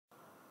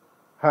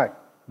Hi,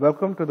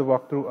 welcome to the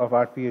walkthrough of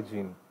RPA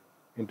Gene.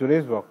 In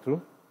today's walkthrough,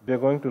 we are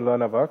going to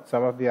learn about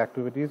some of the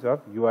activities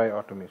of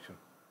UiAutomation,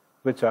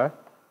 which are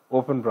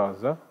open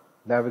browser,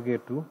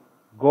 navigate to,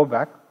 go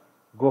back,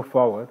 go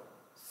forward,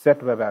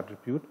 set web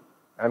attribute,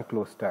 and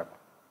close tab.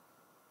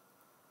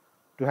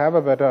 To have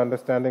a better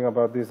understanding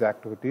about these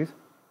activities,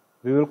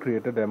 we will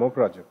create a demo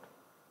project.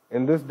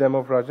 In this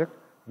demo project,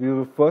 we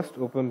will first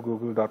open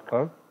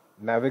google.com,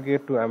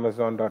 navigate to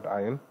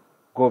amazon.in,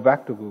 go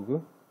back to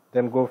Google,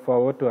 then go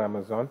forward to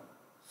Amazon,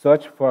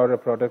 search for a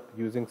product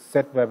using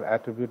set web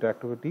attribute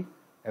activity,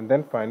 and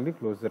then finally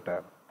close the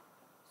tab.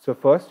 So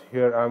first,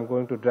 here I'm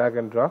going to drag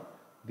and drop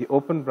the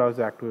open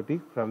browser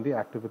activity from the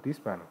activities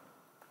panel.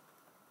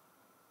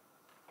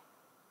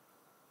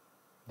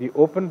 The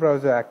open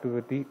browser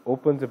activity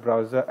opens a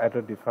browser at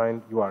a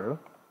defined URL.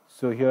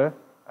 So here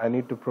I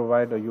need to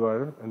provide a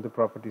URL in the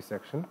property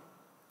section.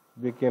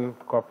 We can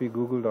copy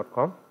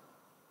google.com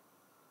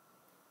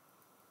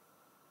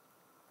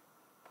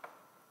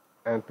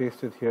and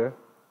paste it here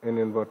in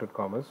inverted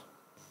commas.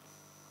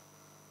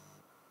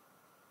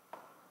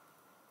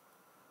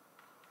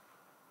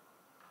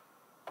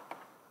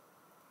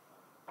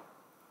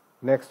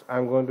 Next,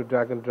 I'm going to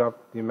drag and drop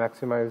the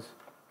maximize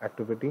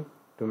activity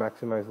to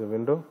maximize the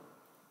window.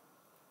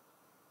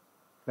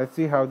 Let's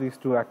see how these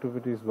two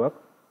activities work.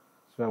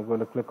 So I'm going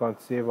to click on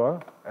Save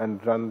All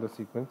and run the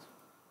sequence.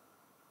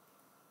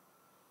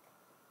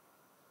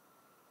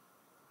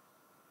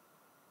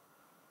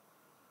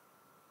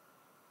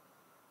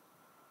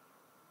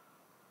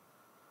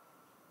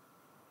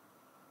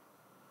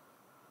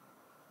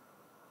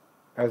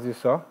 As you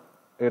saw,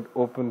 it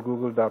opened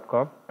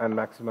google.com and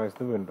maximized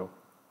the window.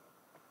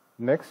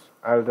 Next,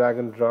 I'll drag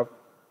and drop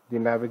the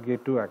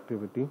navigate to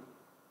activity.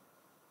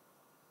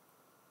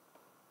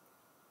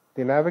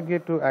 The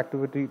navigate to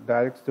activity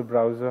directs the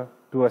browser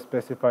to a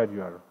specified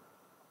URL.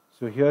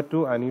 So here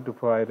too, I need to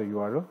provide a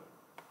URL.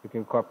 You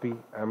can copy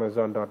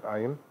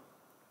amazon.in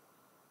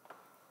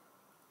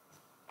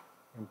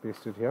and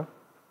paste it here.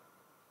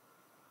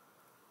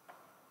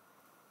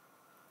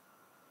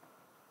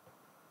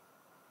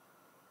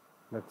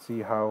 Let's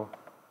see how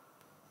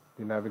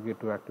the navigate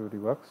to activity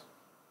works.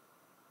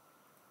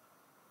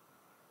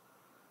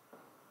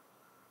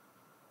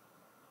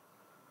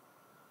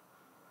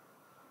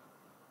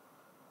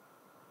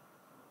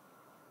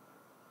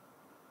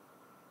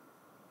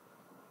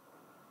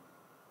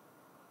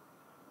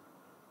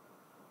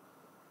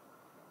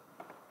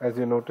 As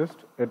you noticed,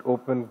 it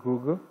opened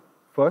Google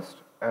first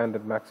and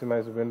it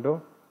maximized the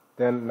window,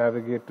 then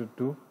navigated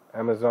to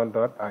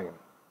amazon.in.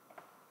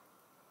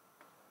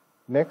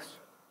 Next,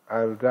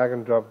 I'll drag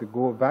and drop the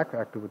go back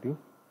activity.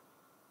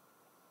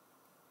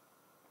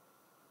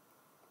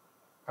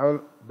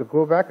 The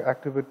go back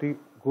activity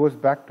goes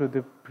back to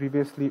the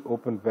previously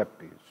opened web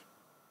page.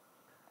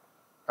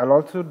 I'll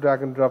also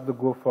drag and drop the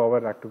go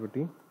forward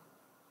activity.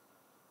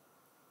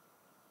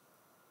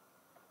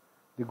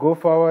 The go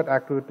forward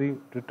activity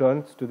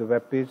returns to the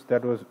web page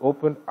that was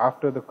opened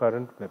after the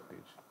current web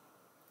page.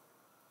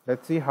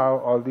 Let's see how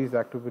all these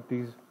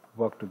activities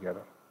work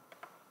together.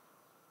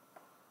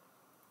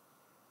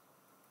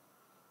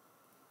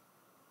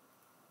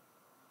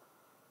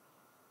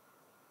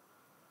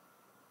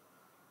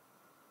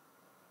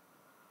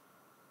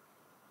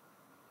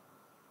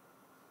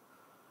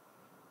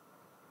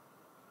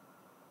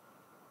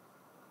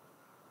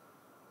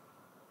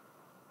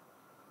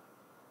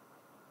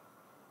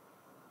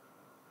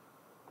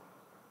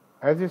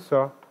 As you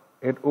saw,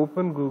 it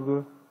opened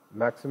Google,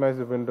 maximized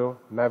the window,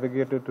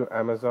 navigated to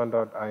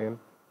amazon.in,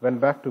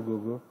 went back to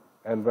Google,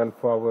 and went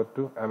forward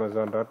to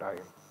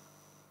amazon.in.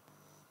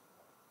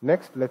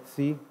 Next, let's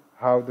see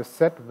how the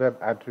set web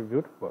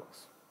attribute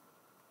works.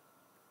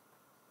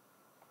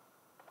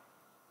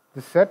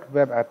 The set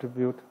web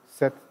attribute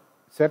sets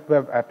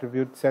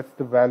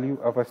the value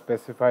of a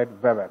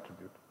specified web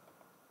attribute.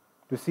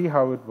 To see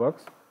how it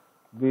works,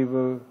 we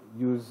will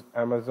use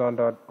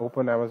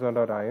open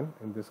amazon.in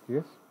in this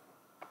case.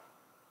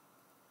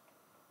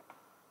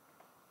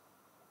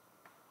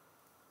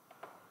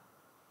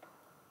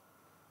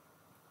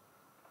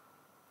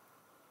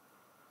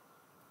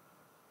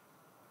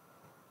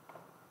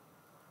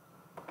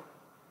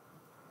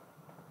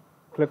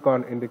 Click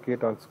on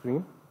Indicate on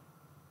Screen.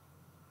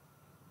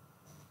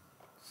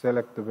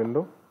 Select the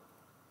window.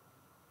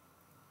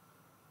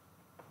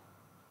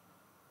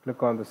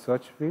 Click on the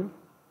search field.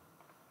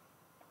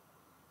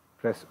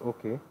 Press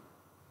OK.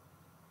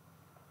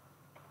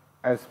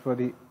 As for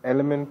the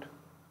element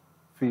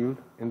field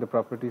in the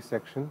properties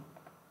section,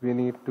 we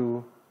need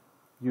to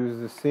use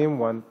the same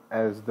one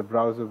as the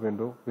browser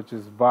window, which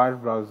is var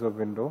browser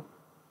window.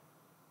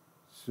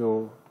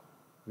 So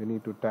we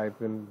need to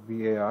type in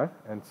var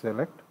and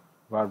select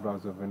var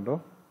browser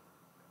window.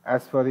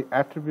 As for the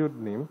attribute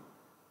name,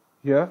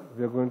 here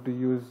we are going to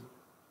use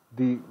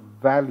the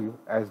value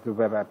as the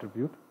web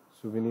attribute.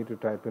 So we need to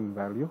type in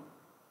value.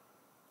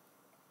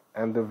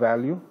 And the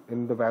value,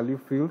 in the value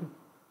field,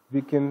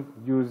 we can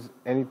use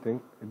anything.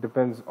 It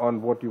depends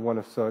on what you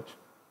want to search.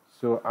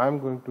 So I'm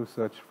going to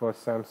search for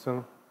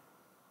Samsung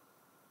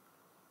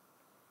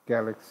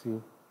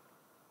Galaxy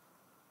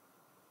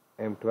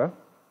M12.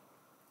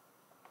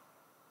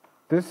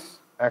 This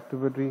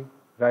activity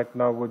right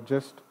now would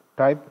just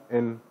type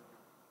in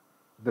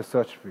the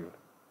search field.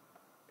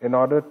 In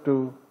order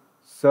to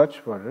search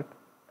for it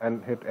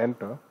and hit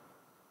enter,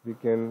 we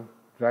can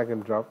drag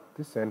and drop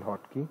the send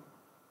hotkey.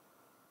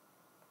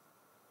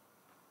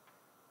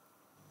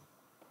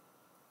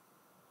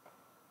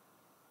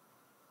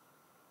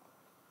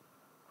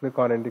 Click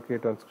on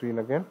indicate on screen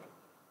again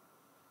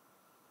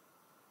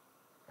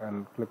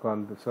and click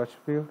on the search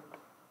field.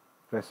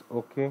 Press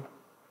OK.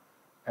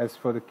 As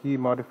for the key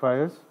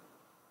modifiers,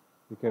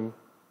 you can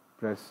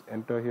press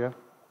enter here.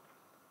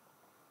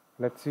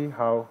 Let's see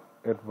how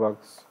it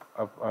works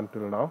up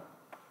until now.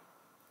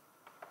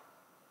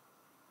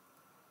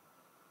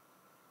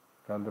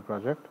 Run the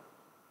project.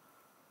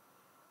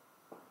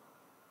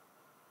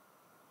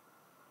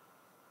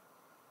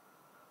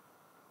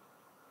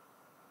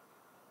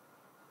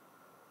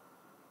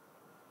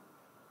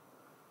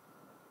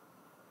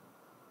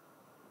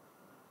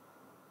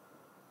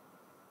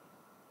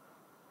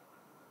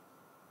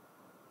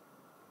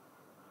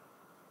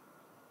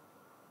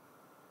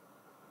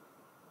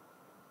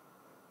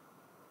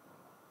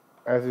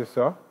 As you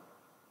saw,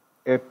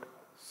 it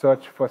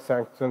searched for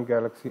Samsung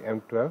Galaxy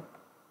M12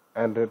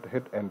 and it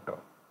hit enter.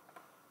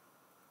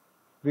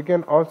 We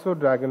can also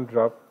drag and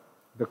drop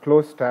the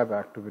close tab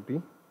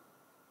activity.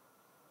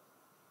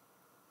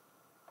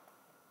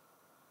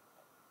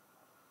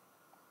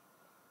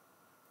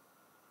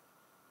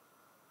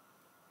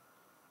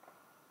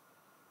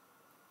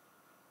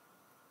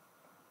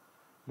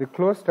 The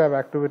close tab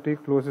activity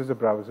closes a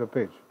browser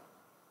page.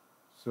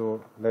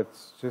 So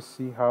let's just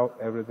see how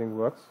everything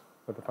works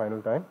for the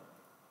final time.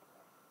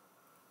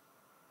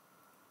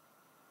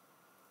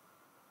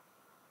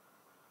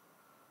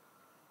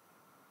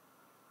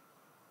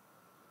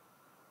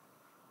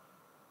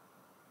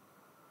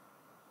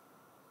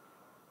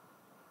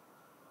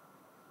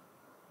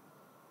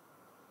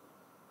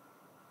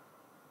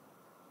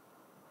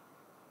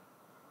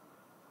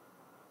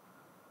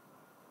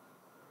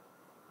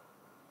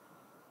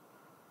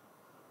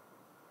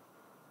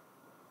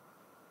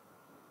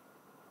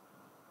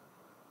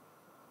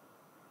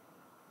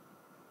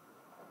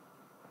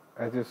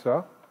 As you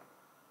saw,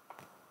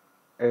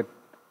 it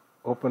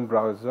opened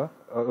browser,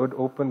 it would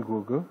open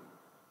Google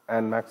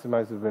and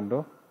maximize the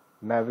window,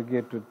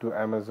 navigated to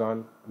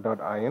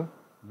Amazon.in,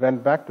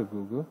 went back to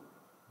Google,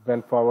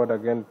 went forward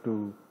again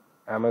to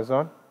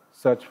Amazon,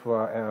 search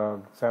for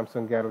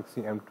Samsung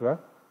Galaxy M12,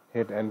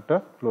 hit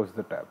enter, close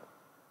the tab.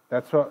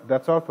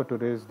 That's all for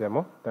today's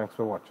demo. Thanks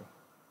for watching.